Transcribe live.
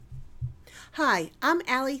Hi, I'm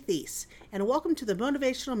Allie Thies, and welcome to the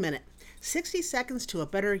Motivational Minute 60 Seconds to a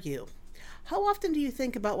Better You. How often do you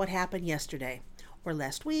think about what happened yesterday, or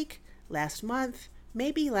last week, last month,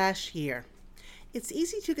 maybe last year? It's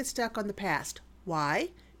easy to get stuck on the past. Why?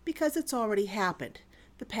 Because it's already happened.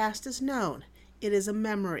 The past is known, it is a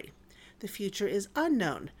memory. The future is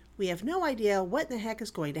unknown. We have no idea what the heck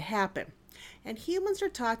is going to happen. And humans are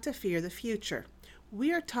taught to fear the future.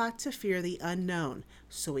 We are taught to fear the unknown,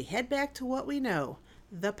 so we head back to what we know,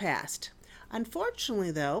 the past.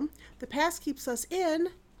 Unfortunately, though, the past keeps us in,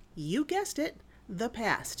 you guessed it, the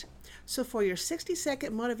past. So for your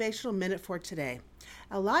 60-second motivational minute for today,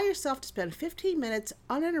 allow yourself to spend 15 minutes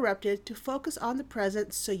uninterrupted to focus on the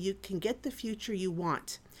present so you can get the future you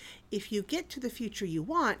want. If you get to the future you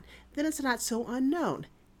want, then it's not so unknown,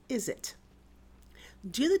 is it?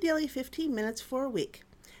 Do the daily 15 minutes for a week.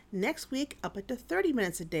 Next week, up to 30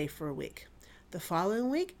 minutes a day for a week. The following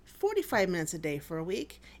week, 45 minutes a day for a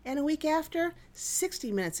week. And a week after,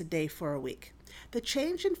 60 minutes a day for a week. The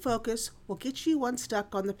change in focus will get you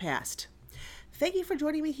unstuck on the past. Thank you for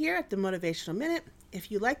joining me here at the Motivational Minute.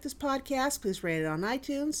 If you like this podcast, please rate it on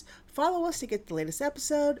iTunes. Follow us to get the latest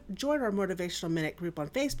episode. Join our Motivational Minute group on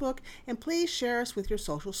Facebook. And please share us with your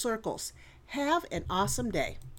social circles. Have an awesome day.